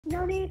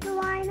need to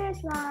whine,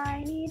 it's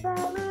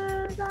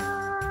Whinypaluza.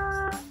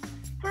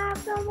 Have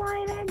some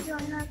wine and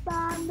join us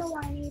on the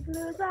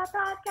Whinypaluza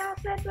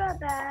podcast with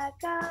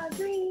Rebecca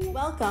Green.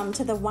 Welcome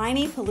to the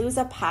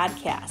Whinypaluza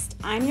podcast.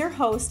 I'm your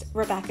host,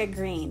 Rebecca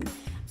Green.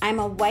 I'm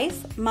a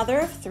wife, mother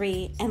of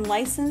 3, and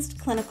licensed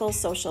clinical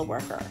social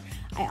worker.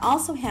 I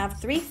also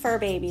have 3 fur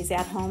babies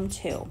at home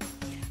too.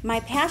 My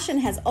passion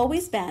has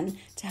always been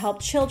to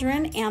help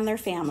children and their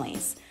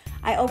families.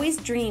 I always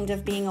dreamed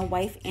of being a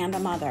wife and a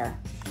mother.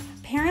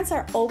 Parents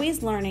are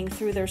always learning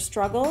through their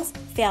struggles,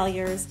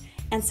 failures,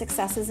 and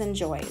successes and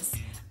joys.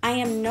 I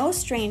am no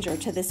stranger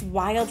to this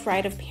wild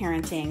ride of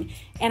parenting,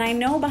 and I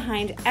know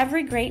behind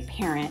every great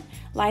parent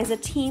lies a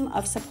team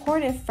of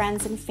supportive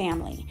friends and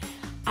family.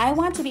 I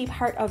want to be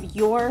part of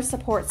your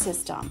support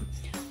system.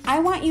 I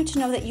want you to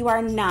know that you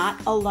are not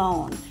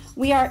alone.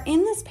 We are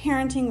in this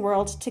parenting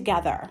world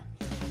together.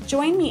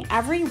 Join me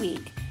every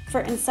week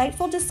for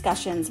insightful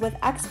discussions with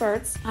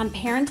experts on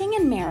parenting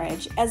and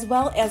marriage, as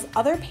well as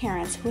other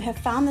parents who have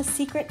found the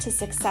secret to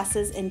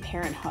successes in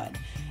parenthood.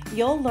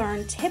 You'll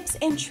learn tips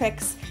and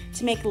tricks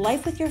to make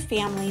life with your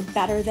family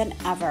better than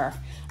ever.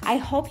 I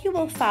hope you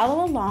will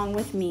follow along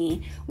with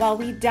me while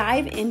we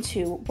dive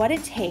into what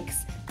it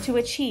takes to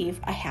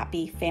achieve a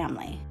happy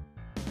family.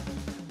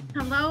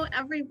 Hello,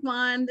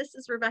 everyone. This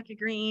is Rebecca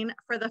Green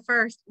for the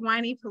first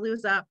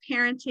Whinypaluza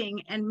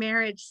Parenting and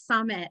Marriage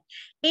Summit.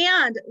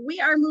 And we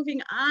are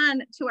moving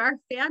on to our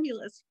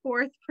fabulous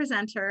 4th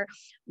presenter,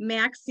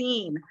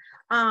 Maxine.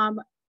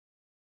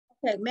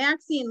 Okay,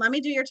 Maxine, let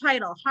me do your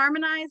title.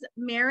 Harmonize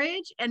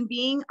Marriage and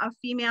Being a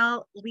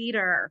Female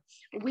Leader.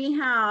 We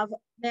have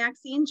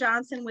Maxine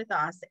Johnson with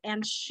us,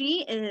 and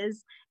she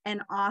is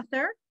an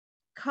author,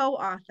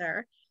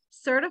 co-author,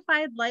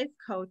 certified life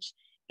coach,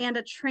 and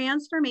a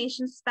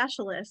transformation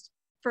specialist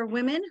for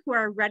women who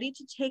are ready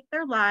to take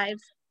their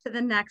lives to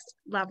the next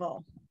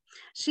level.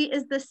 She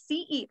is the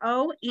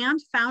CEO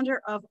and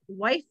founder of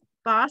Wife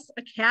Boss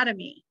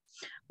Academy,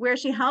 where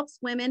she helps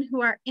women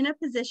who are in a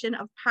position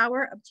of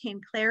power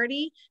obtain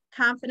clarity,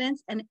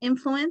 confidence, and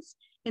influence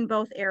in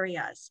both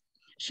areas.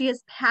 She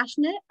is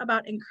passionate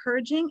about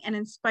encouraging and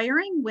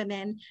inspiring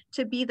women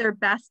to be their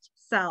best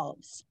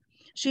selves.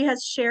 She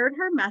has shared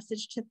her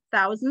message to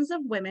thousands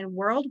of women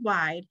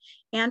worldwide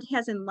and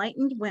has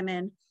enlightened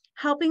women,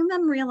 helping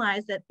them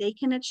realize that they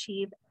can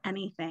achieve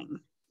anything.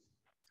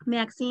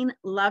 Maxine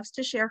loves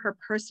to share her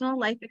personal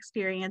life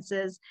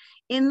experiences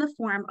in the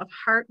form of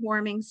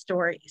heartwarming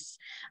stories.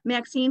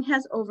 Maxine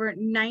has over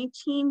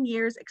 19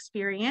 years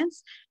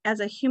experience as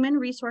a human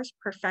resource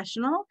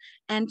professional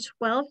and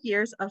 12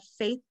 years of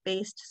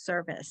faith-based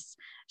service.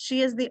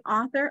 She is the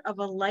author of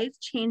a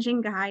life-changing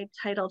guide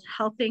titled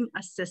Helping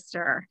a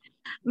Sister.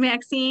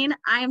 Maxine,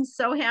 I am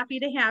so happy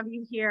to have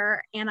you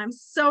here, and I'm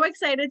so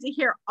excited to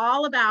hear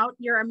all about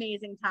your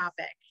amazing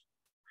topic.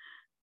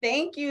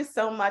 Thank you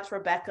so much,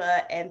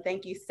 Rebecca, and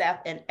thank you,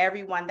 Seth, and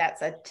everyone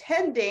that's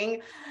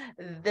attending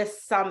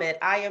this summit.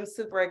 I am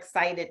super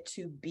excited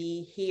to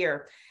be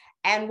here.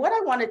 And what I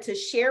wanted to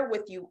share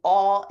with you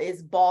all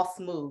is boss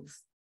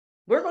moves.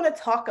 We're going to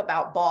talk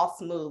about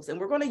boss moves, and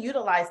we're going to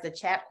utilize the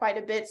chat quite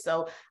a bit.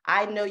 So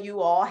I know you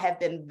all have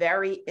been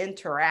very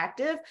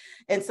interactive,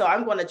 and so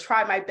I'm going to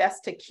try my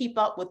best to keep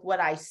up with what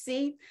I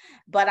see,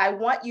 but I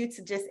want you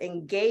to just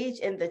engage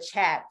in the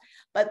chat.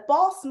 But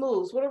boss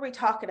moves, what are we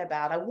talking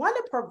about? I want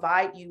to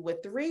provide you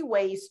with 3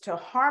 ways to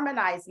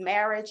harmonize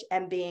marriage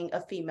and being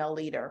a female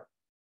leader.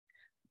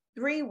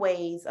 3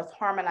 ways of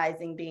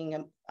harmonizing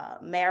being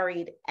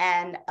married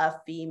and a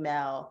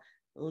female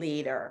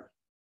leader.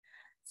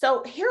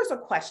 So here's a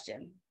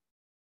question.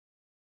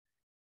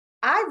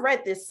 I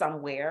read this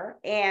somewhere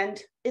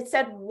and it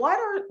said, what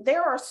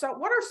are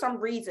some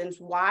reasons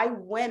why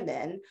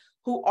women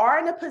who are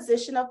in a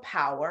position of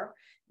power,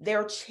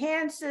 their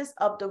chances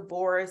of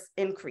divorce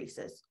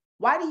increases?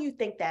 Why do you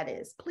think that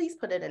is? Please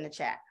put it in the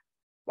chat.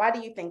 Why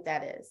do you think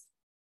that is?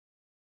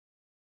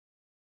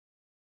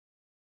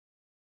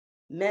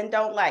 Men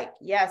don't like.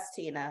 Yes,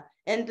 Tina.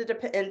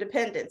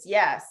 Independence.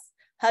 Yes.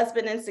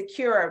 Husband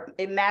insecure,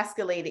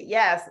 emasculated.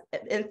 Yes.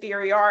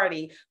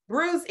 Inferiority.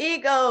 Bruised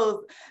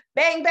egos.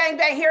 Bang, bang,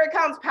 bang. Here it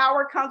comes.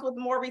 Power comes with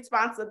more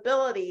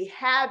responsibility.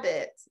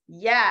 Habits.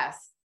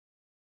 Yes.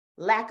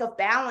 Lack of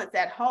balance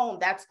at home.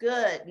 That's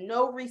good.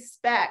 No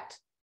respect.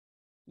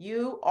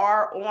 You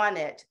are on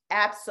it.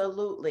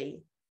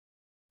 Absolutely.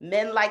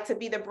 Men like to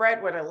be the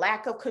breadwinner.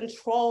 Lack of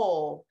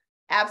control.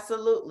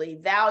 Absolutely.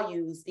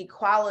 Values,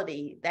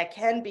 equality. That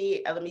can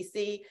be, let me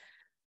see.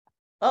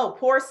 Oh,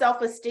 poor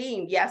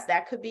self-esteem. Yes,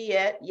 that could be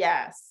it.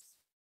 Yes.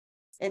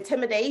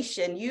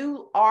 Intimidation.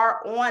 You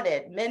are on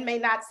it. Men may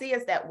not see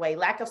us that way.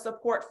 Lack of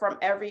support from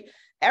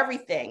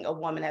everything a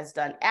woman has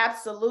done.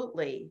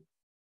 Absolutely.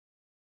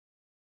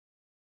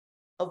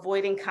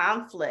 Avoiding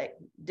conflict,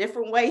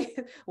 different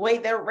way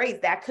they're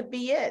raised. That could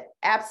be it.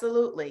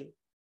 Absolutely.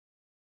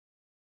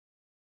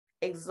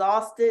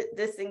 Exhausted,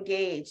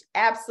 disengaged.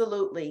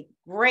 Absolutely.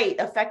 Great.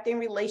 Affecting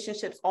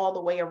relationships all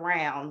the way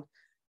around.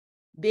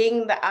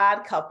 Being the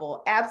odd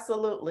couple.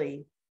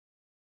 Absolutely.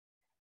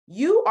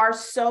 You are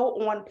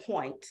so on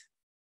point.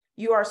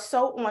 You are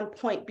so on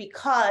point,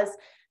 because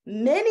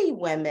many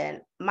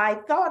women, my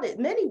thought is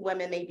many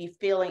women may be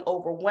feeling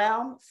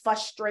overwhelmed,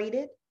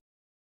 frustrated,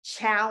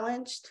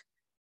 challenged,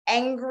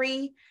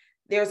 angry.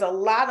 There's a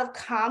lot of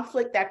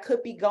conflict that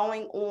could be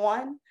going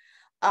on.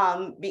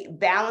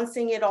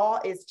 Balancing it all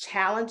is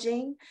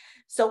challenging.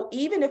 So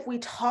even if we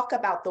talk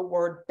about the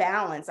word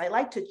balance, I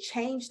like to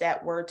change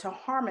that word to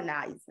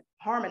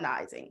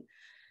harmonizing.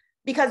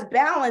 Because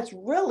balance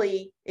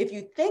really, if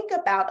you think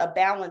about a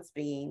balance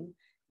being,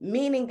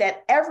 meaning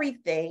that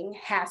everything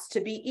has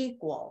to be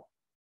equal,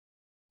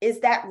 is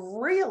that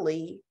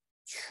really,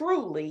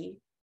 truly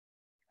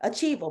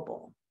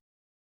achievable?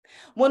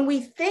 When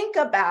we think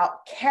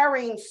about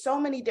carrying so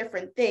many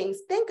different things,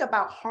 think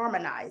about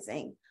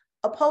harmonizing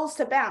opposed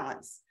to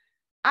balance.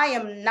 I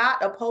am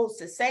not opposed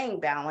to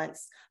saying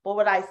balance, but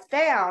what I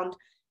found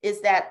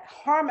is that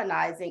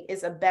harmonizing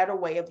is a better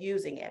way of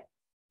using it.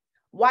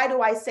 Why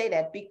do I say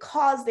that?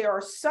 Because there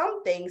are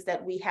some things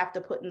that we have to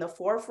put in the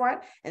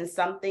forefront and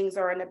some things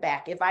are in the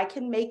back. If I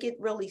can make it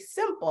really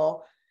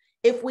simple,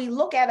 if we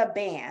look at a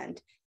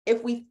band,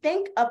 if we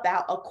think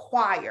about a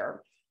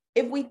choir,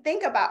 if we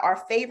think about our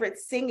favorite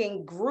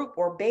singing group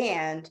or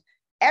band,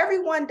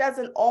 everyone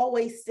doesn't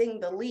always sing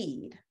the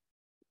lead.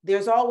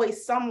 There's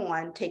always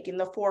someone taking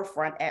the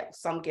forefront at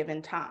some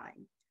given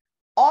time.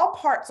 All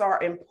parts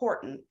are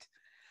important,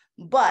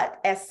 but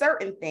as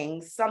certain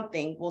things,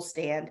 something will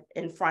stand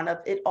in front of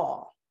it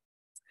all.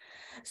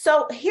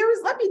 So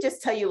let me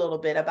just tell you a little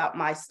bit about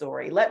my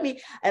story.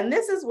 And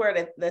this is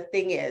where the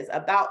thing is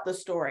about the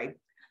story.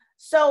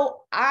 So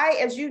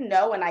as you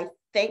know, and I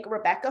thank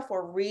Rebecca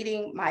for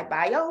reading my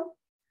bio,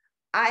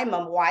 I'm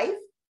a wife,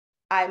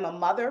 I'm a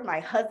mother. My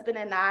husband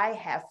and I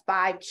have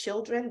 5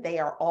 children. They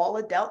are all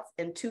adults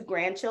and 2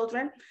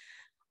 grandchildren.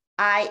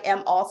 I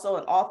am also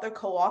an author,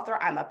 co-author.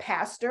 I'm a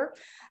pastor.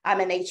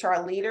 I'm an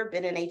HR leader,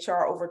 been in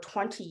HR over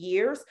 20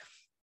 years.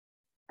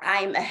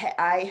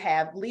 I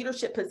have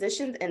leadership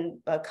positions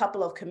in a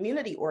couple of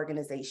community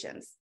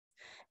organizations.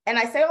 And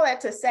I say all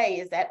that to say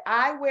is that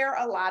I wear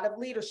a lot of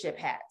leadership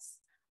hats.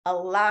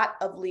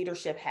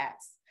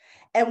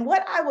 And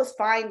what I was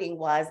finding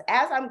was,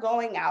 as I'm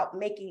going out,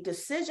 making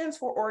decisions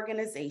for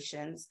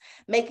organizations,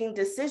 making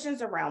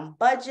decisions around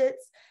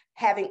budgets,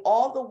 having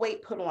all the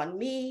weight put on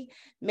me,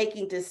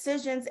 making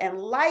decisions and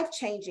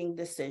life-changing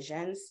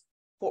decisions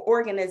for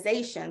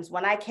organizations,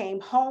 when I came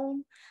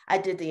home, I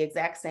did the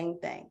exact same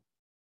thing.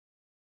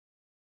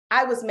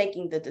 I was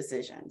making the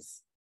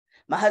decisions.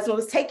 My husband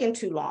was taking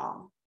too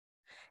long.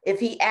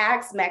 If he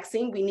asks,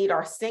 Maxine, we need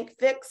our sink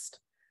fixed.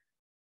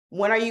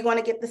 When are you going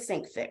to get the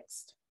sink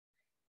fixed?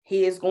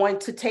 He is going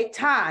to take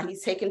time.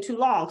 He's taking too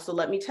long. So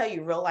let me tell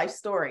you a real life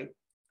story.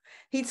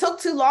 He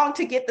took too long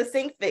to get the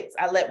sink fixed.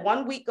 I let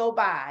 1 week go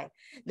by.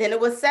 Then it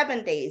was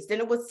 7 days. Then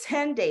it was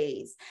 10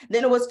 days.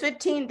 Then it was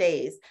 15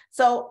 days.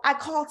 So I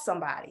called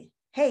somebody.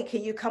 Hey,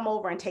 can you come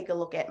over and take a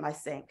look at my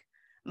sink?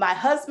 My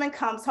husband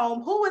comes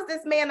home. Who is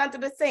this man under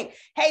the sink?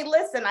 Hey,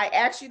 listen, I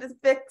asked you to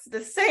fix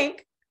the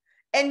sink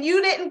and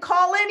you didn't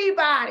call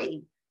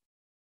anybody.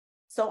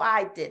 So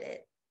I did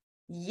it.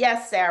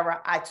 Yes, Sarah,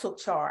 I took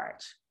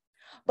charge.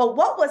 But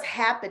what was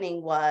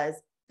happening was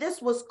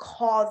this was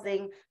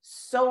causing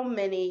so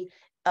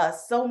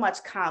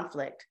much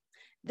conflict.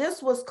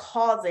 This was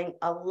causing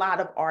a lot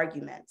of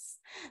arguments.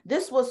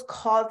 This was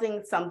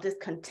causing some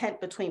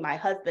discontent between my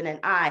husband and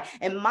I.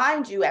 And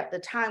mind you, at the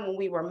time when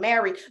we were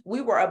married,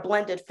 we were a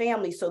blended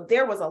family. So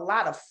there was a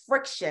lot of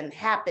friction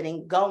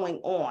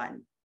going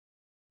on.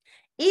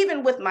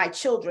 Even with my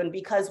children,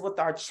 because with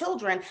our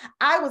children,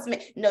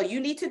 no, you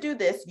need to do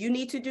this. You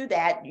need to do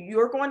that.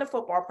 You're going to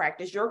football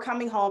practice. You're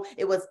coming home.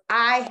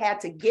 I had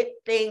to get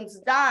things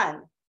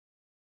done.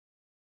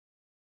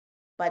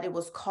 But it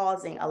was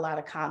causing a lot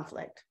of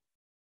conflict.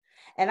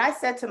 And I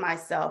said to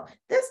myself,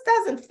 this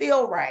doesn't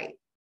feel right.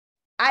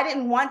 I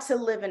didn't want to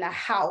live in a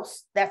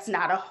house that's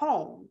not a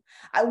home.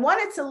 I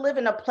wanted to live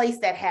in a place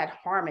that had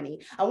harmony.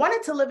 I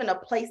wanted to live in a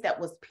place that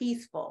was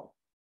peaceful.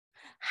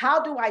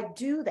 How do I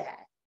do that?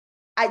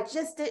 I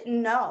just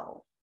didn't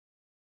know.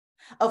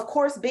 Of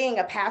course, being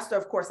a pastor,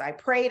 of course, I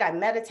prayed, I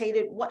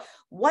meditated.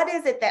 What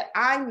is it that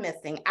I'm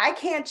missing? I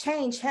can't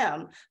change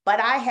him, but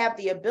I have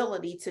the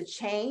ability to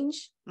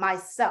change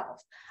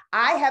myself.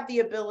 I have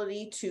the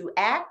ability to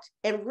act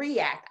and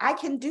react. I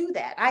can do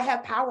that. I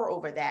have power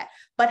over that.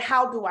 But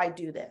how do I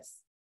do this?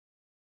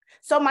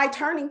 So my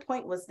turning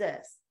point was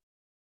this.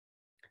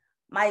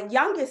 My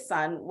youngest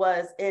son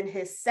was in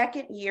his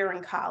 2nd year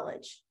in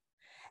college,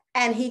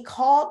 and he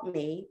called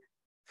me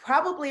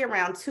probably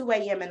around 2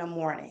 a.m. in the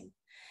morning.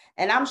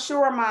 And I'm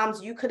sure,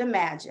 moms, you could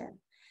imagine,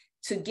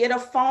 to get a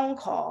phone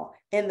call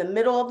in the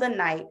middle of the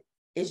night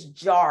is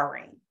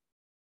jarring.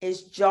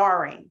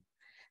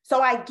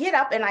 So I get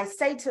up and I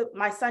say to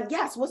my son,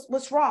 yes,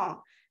 what's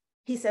wrong?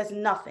 He says,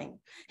 nothing.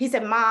 He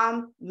said,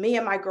 Mom, me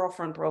and my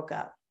girlfriend broke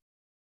up.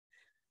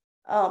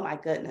 Oh my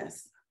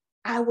goodness.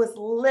 I was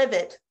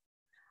livid.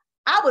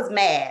 I was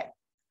mad.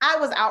 I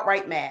was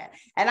outright mad.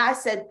 And I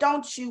said,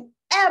 don't you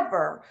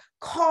ever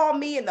call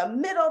me in the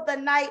middle of the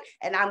night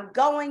and I'm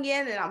going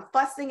in and I'm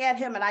fussing at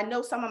him. And I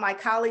know some of my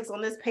colleagues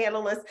on this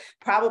panelist,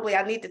 probably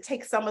I need to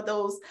take some of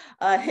those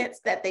hints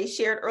that they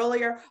shared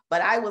earlier,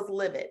 but I was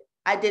livid.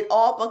 I did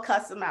all but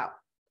cuss him out.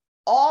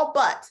 All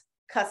but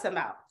cuss him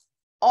out.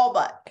 All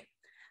but.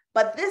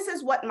 But this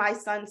is what my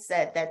son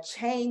said that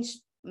changed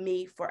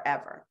me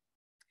forever.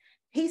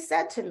 He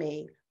said to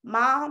me,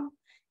 Mom,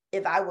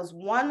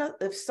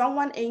 if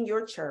someone in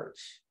your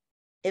church,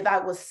 if I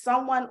was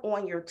someone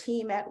on your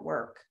team at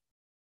work,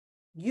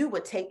 you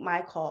would take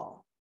my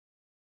call.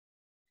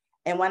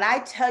 And when I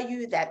tell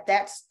you that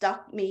that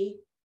stuck me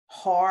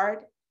hard,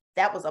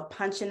 that was a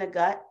punch in the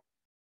gut.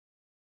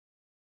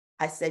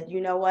 I said, you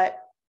know what?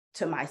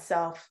 To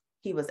myself,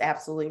 he was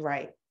absolutely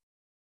right.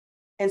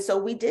 And so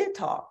we did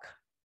talk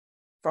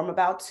from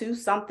about 2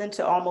 something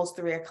to almost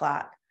 3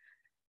 o'clock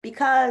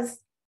because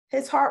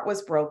his heart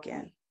was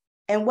broken.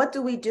 And what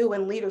do we do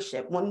in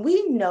leadership? When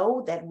we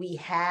know that we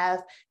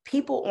have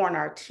people on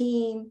our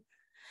team,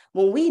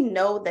 when we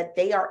know that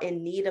they are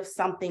in need of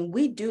something,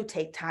 we do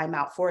take time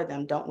out for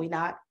them, don't we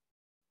not?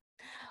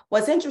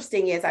 What's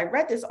interesting is I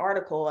read this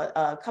article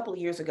a couple of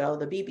years ago, in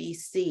the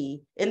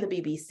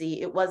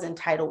BBC, it was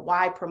entitled,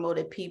 Why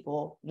Promoted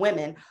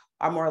Women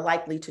Are More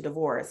Likely to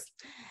Divorce.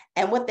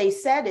 And what they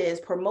said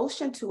is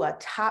promotion to a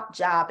top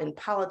job in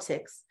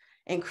politics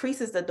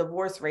increases the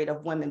divorce rate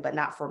of women, but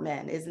not for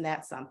men. Isn't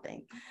that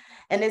something?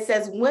 And it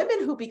says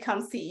women who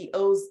become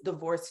CEOs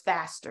divorce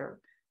faster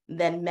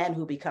than men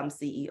who become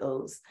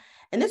CEOs.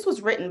 And this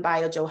was written by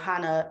a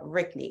Johanna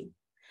Rickney.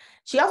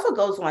 She also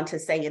goes on to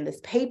say in this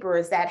paper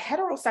is that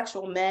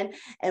heterosexual men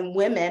and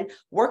women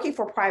working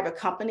for private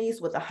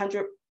companies with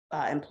 100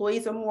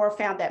 employees or more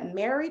found that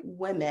married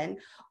women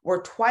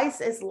were twice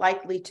as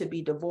likely to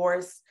be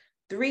divorced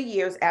 3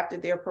 years after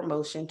their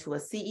promotion to a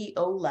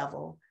CEO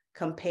level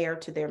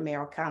compared to their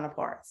male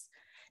counterparts.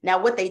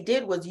 Now, what they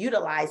did was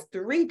utilize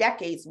 3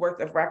 decades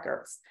worth of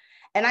records.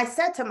 And I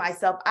said to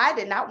myself, I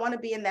did not want to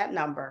be in that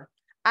number.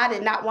 I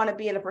did not want to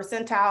be in a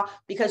percentile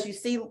because you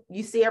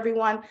see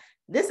everyone,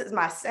 this is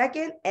my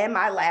second and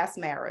my last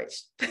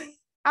marriage.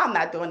 I'm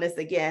not doing this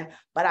again,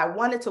 but I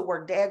wanted to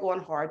work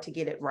daggone hard to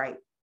get it right.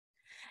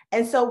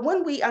 And so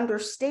when we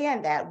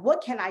understand that,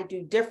 what can I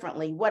do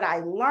differently? What I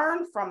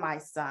learned from my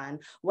son,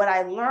 what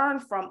I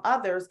learned from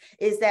others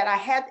is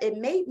that it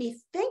made me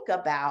think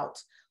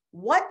about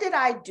what did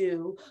I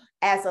do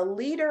as a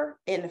leader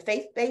in the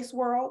faith-based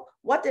world?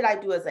 What did I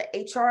do as an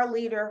HR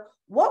leader?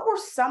 What were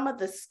some of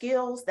the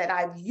skills that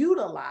I've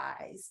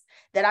utilized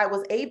that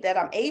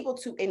I'm able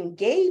to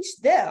engage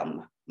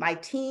them, my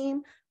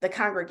team, the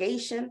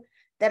congregation,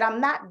 that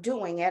I'm not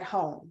doing at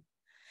home?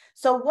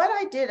 So what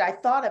I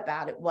thought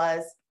about it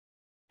was,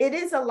 it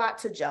is a lot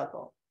to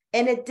juggle,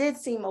 and it did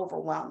seem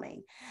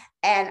overwhelming.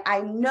 And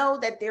I know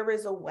that there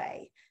is a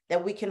way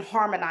that we can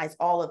harmonize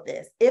all of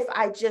this. If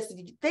I just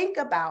think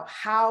about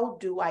how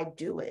do I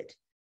do it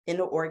in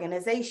an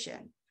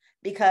organization,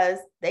 because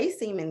they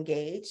seem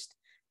engaged,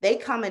 they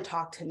come and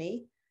talk to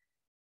me.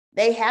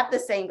 They have the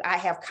same, I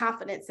have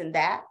confidence in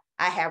that.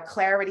 I have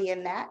clarity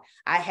in that.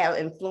 I have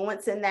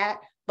influence in that.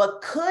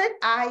 But could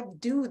I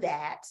do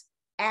that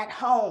at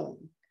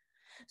home?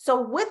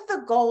 So with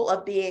the goal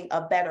of being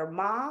a better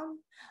mom,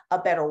 a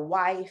better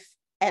wife,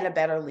 and a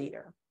better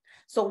leader.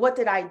 So what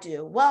did I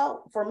do?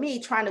 Well, for me,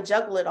 trying to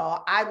juggle it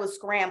all, I was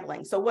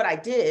scrambling. So what I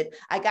did,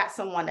 I got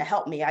someone to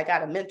help me. I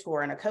got a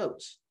mentor and a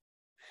coach.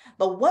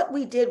 But what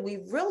we did, we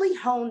really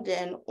honed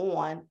in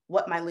on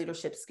what my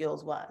leadership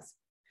skills was.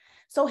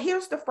 So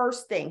here's the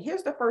first thing.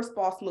 Here's the first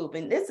boss move.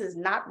 And this is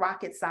not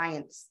rocket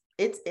science.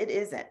 It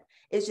isn't.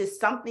 It's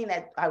just something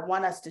that I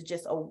want us to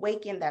just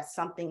awaken. That's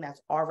something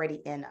that's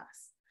already in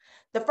us.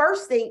 The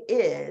first thing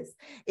is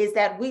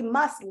that we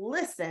must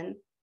listen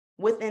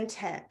with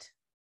intent.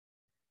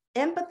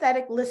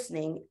 Empathetic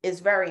listening is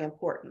very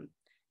important.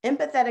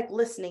 Empathetic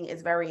listening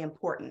is very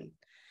important.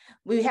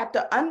 We have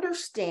to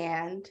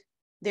understand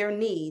their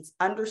needs,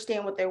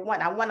 understand what they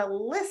want. I want to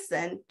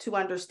listen to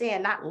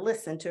understand, not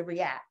listen to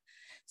react.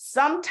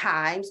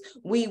 Sometimes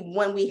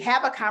when we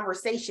have a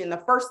conversation,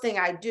 the first thing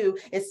I do,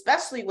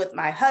 especially with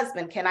my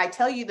husband, can I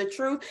tell you the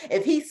truth?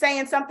 If he's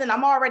saying something,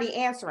 I'm already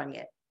answering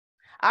it.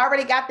 I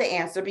already got the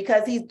answer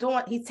because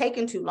he's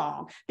taking too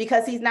long,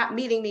 because he's not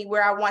meeting me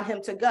where I want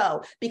him to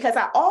go, because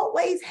I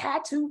always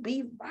had to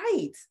be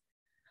right.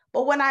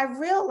 But when I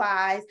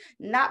realized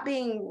not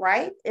being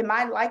right, am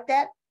I like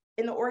that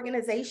in the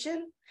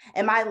organization?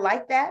 Am I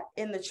like that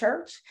in the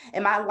church?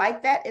 Am I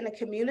like that in the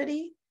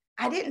community?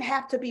 I didn't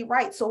have to be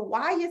right. So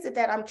why is it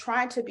that I'm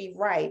trying to be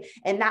right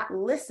and not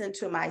listen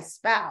to my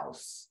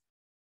spouse?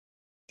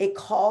 It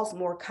caused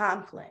more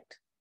conflict.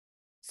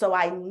 So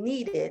I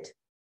needed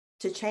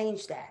to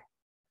change that.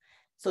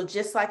 So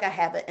just like I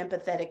have an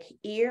empathetic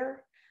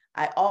ear,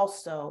 I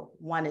also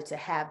wanted to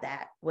have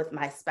that with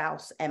my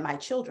spouse and my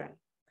children.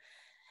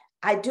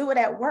 I do it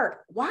at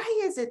work.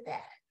 Why is it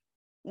that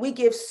we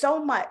give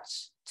so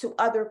much to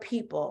other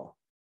people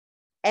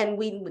and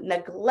we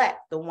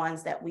neglect the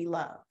ones that we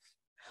love?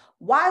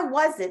 Why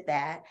was it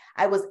that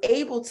I was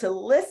able to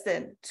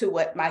listen to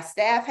what my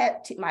staff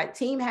my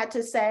team had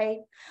to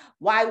say?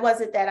 Why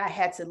was it that I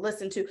had to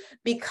listen to?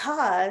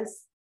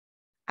 Because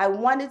I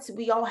wanted to,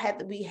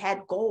 we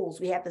had goals.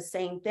 We had the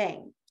same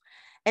thing.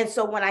 And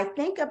so when I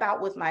think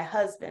about with my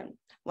husband,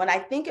 when I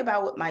think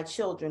about with my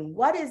children,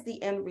 what is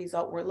the end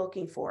result we're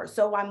looking for?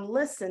 So I'm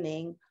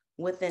listening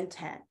with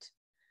intent.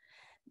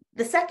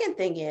 The second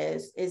thing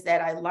is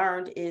that I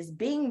learned is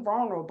being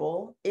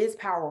vulnerable is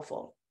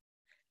powerful.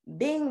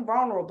 Being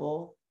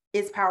vulnerable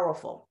is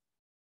powerful.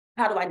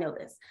 How do I know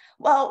this?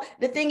 Well,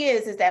 the thing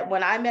is that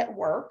when I'm at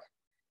work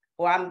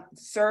or I'm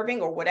serving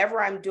or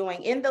whatever I'm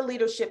doing in the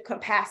leadership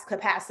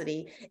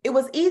capacity, it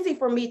was easy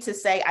for me to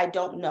say, I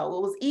don't know.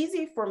 It was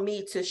easy for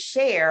me to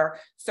share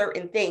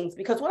certain things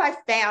because what I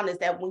found is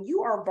that when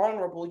you are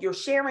vulnerable, you're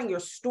sharing your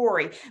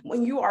story.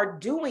 When you are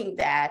doing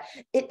that,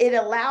 it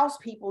allows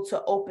people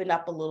to open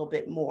up a little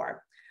bit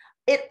more.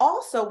 It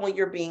also, when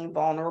you're being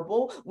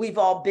vulnerable, we've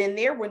all been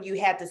there when you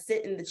had to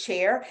sit in the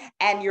chair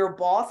and your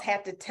boss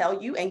had to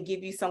tell you and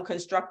give you some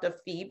constructive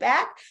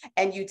feedback,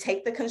 and you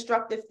take the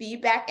constructive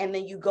feedback and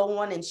then you go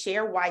on and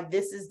share why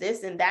this is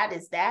this and that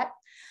is that.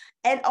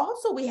 And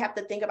also we have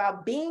to think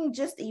about being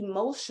just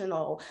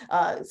emotional.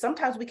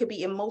 Sometimes we could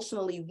be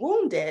emotionally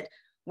wounded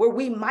where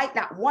we might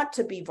not want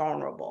to be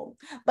vulnerable,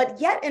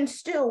 but yet and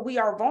still we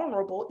are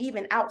vulnerable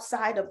even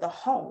outside of the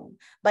home,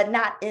 but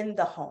not in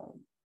the home.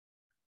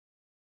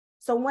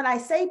 So when I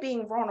say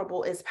being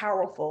vulnerable is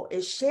powerful,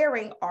 is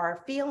sharing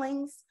our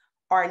feelings,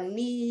 our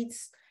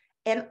needs,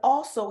 and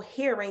also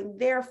hearing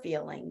their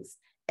feelings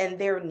and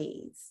their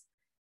needs.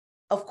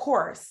 Of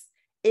course,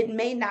 it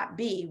may not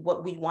be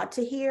what we want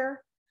to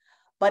hear,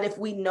 but if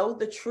we know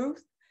the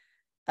truth,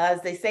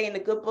 as they say in the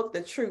good book,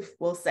 the truth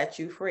will set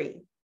you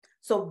free.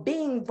 So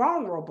being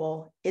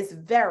vulnerable is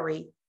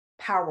very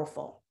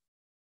powerful.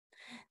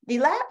 The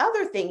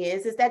other thing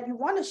is that you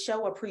want to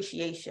show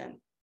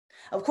appreciation.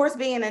 Of course,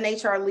 being an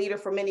HR leader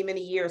for many,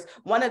 many years,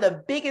 one of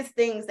the biggest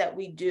things that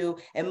we do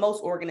in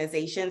most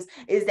organizations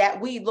is that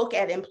we look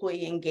at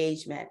employee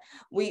engagement.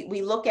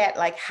 We look at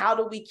like, how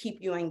do we keep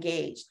you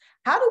engaged?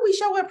 How do we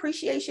show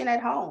appreciation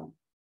at home?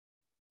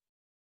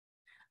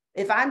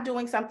 If I'm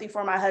doing something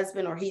for my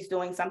husband or he's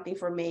doing something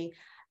for me,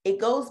 it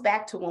goes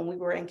back to when we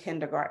were in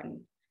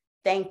kindergarten.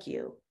 Thank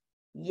you.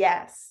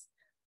 Yes,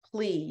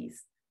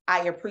 please.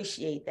 I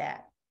appreciate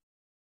that.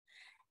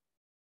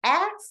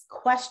 Ask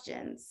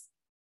questions.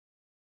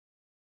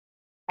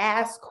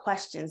 Ask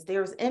questions.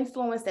 There's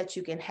influence that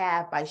you can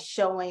have by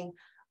showing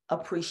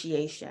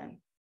appreciation.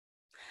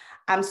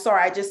 I'm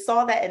sorry, I just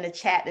saw that in the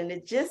chat and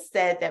it just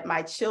said that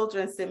my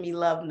children send me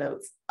love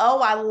notes.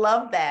 Oh, I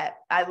love that.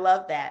 I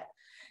love that.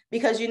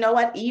 Because you know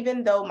what?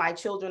 Even though my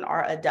children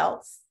are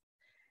adults,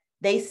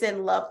 they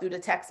send love through the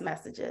text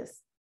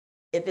messages,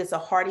 if it's a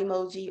heart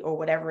emoji or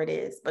whatever it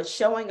is, but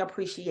showing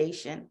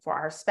appreciation for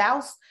our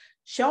spouse,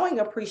 showing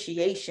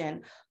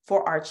appreciation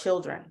for our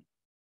children.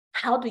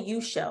 How do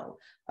you show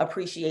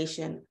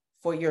appreciation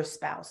for your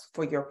spouse,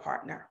 for your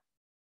partner?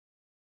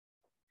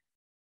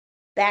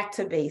 Back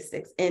to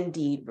basics,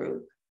 indeed,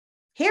 Ruth.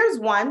 Here's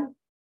one,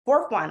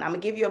 fourth one. I'm gonna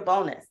give you a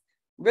bonus.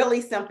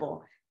 Really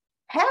simple.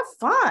 Have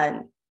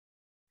fun.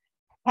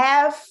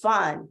 Have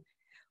fun.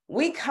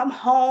 We come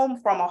home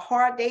from a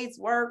hard day's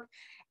work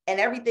and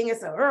everything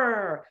is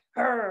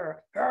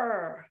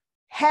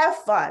Have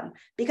fun,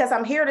 because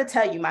I'm here to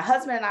tell you, my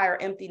husband and I are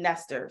empty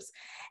nesters.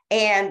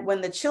 And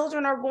when the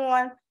children are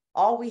gone,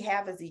 all we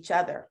have is each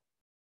other.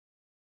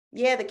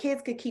 Yeah, the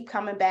kids could keep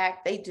coming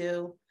back. They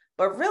do.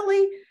 But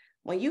really,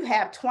 when you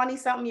have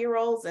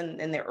 20-something-year-olds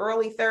in their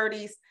early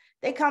 30s,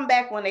 they come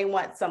back when they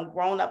want some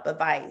grown-up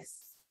advice.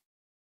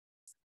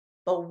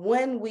 But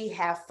when we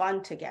have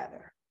fun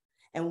together,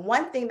 and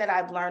one thing that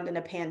I've learned in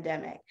the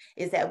pandemic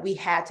is that we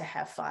had to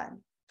have fun.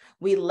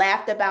 We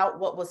laughed about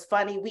what was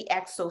funny. We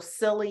act so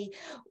silly.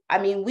 I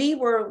mean, we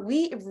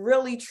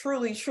really,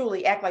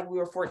 truly act like we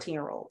were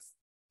 14-year-olds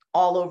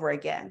all over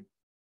again.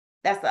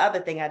 That's the other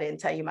thing I didn't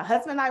tell you. My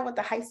husband and I went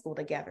to high school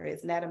together.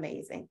 Isn't that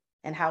amazing?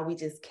 And how we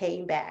just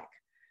came back.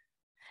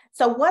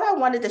 So what I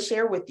wanted to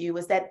share with you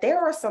is that there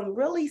are some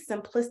really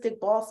simplistic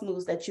boss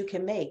moves that you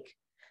can make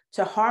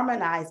to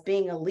harmonize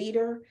being a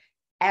leader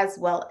as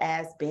well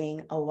as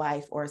being a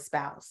wife or a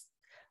spouse.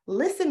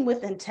 Listen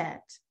with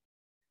intent.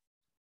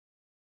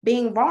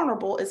 Being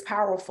vulnerable is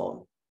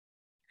powerful.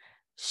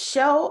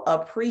 Show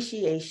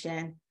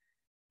appreciation.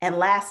 And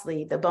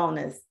lastly, the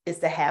bonus is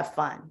to have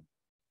fun.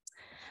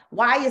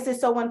 Why is it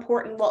so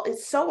important? Well,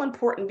 it's so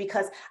important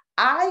because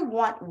I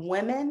want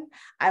women,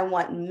 I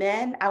want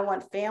men, I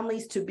want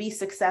families to be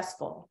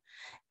successful.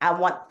 I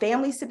want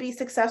families to be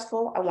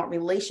successful. I want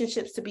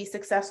relationships to be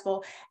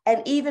successful,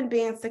 and even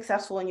being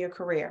successful in your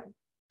career.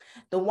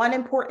 The one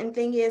important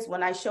thing is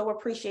when I show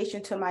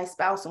appreciation to my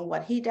spouse and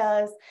what he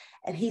does,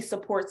 and he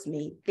supports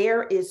me,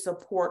 there is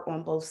support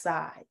on both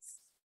sides.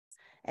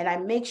 And I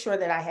make sure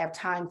that I have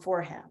time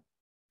for him.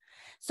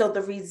 So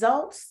the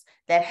results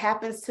that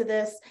happens to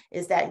this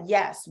is that,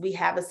 yes, we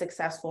have a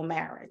successful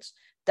marriage.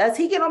 Does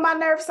he get on my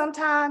nerves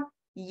sometime?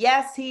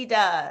 Yes, he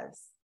does.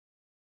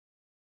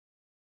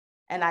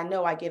 And I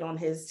know I get on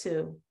his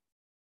too.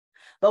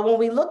 But when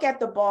we look at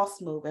the boss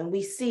move and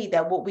we see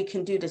that what we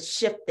can do to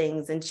shift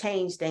things and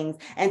change things,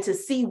 and to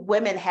see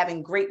women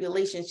having great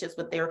relationships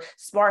with their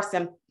spouse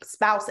and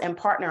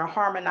partner and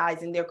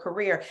harmonizing their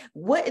career,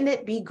 wouldn't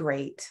it be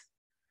great?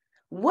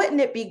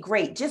 Wouldn't it be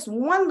great? Just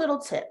one little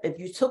tip, if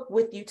you took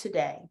with you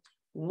today,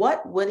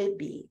 what would it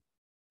be?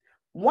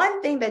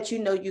 One thing that you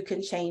know you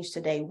can change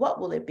today, what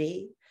will it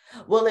be?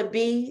 Will it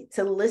be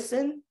to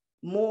listen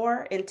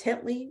more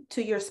intently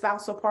to your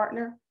spouse or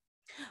partner?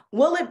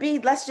 Will it be,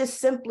 let's just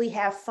simply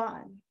have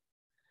fun?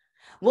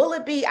 Will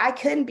it be, I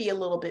can be a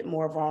little bit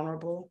more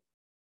vulnerable?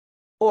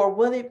 Or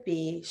will it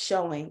be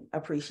showing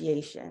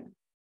appreciation?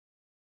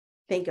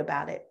 Think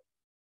about it.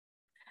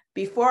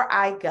 Before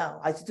I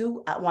go, I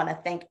want to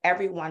thank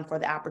everyone for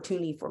the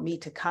opportunity for me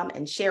to come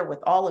and share with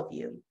all of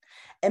you.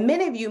 And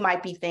many of you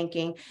might be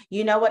thinking,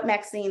 you know what,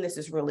 Maxine, this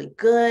is really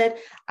good.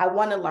 I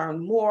want to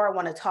learn more. I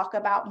want to talk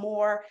about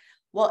more.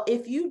 Well,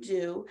 if you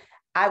do,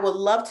 I would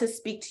love to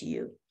speak to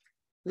you.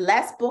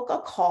 Let's book a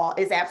call.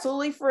 It's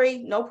absolutely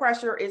free. No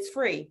pressure. It's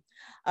free.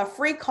 A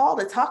free call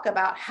to talk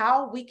about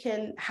how we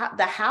can,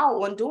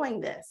 how on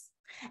doing this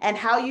and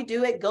how you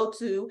do it. Go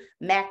to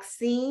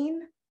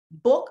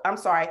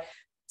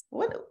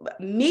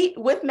Meet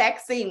with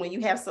Maxine when you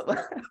have some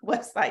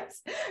websites.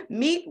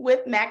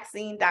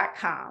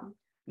 Meetwithmaxine.com.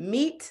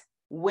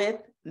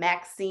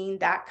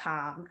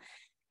 Meetwithmaxine.com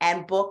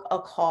and book a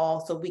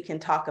call so we can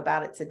talk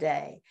about it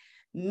today.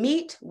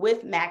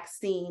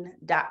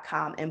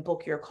 Meetwithmaxine.com and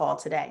book your call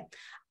today.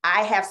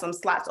 I have some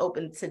slots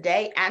open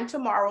today and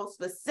tomorrow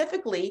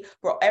specifically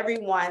for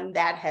everyone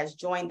that has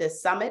joined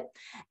this summit.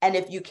 And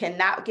if you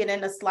cannot get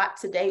in a slot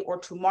today or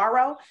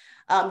tomorrow,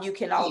 you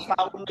can also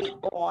follow me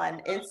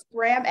on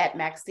Instagram at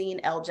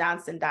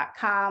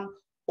MaxineLJohnson.com,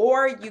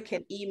 or you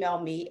can email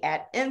me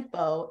at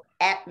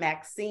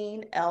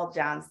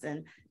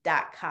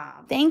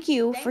info@MaxineLJohnson.com. Thank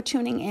you for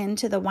tuning in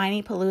to the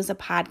Whinypaluza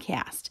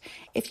podcast.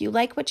 If you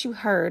like what you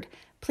heard,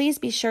 please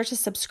be sure to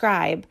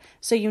subscribe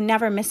so you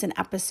never miss an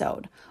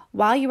episode.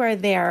 While you are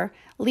there,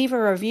 leave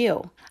a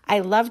review. I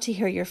love to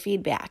hear your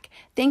feedback.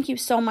 Thank you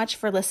so much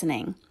for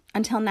listening.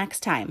 Until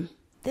next time.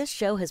 This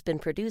show has been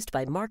produced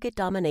by Market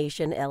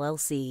Domination,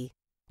 LLC.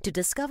 To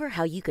discover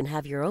how you can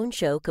have your own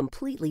show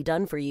completely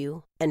done for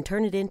you and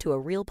turn it into a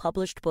real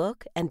published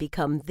book and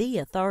become the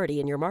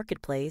authority in your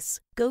marketplace,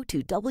 go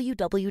to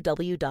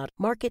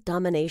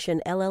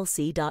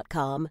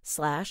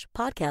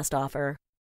www.marketdominationllc.com/podcast offer.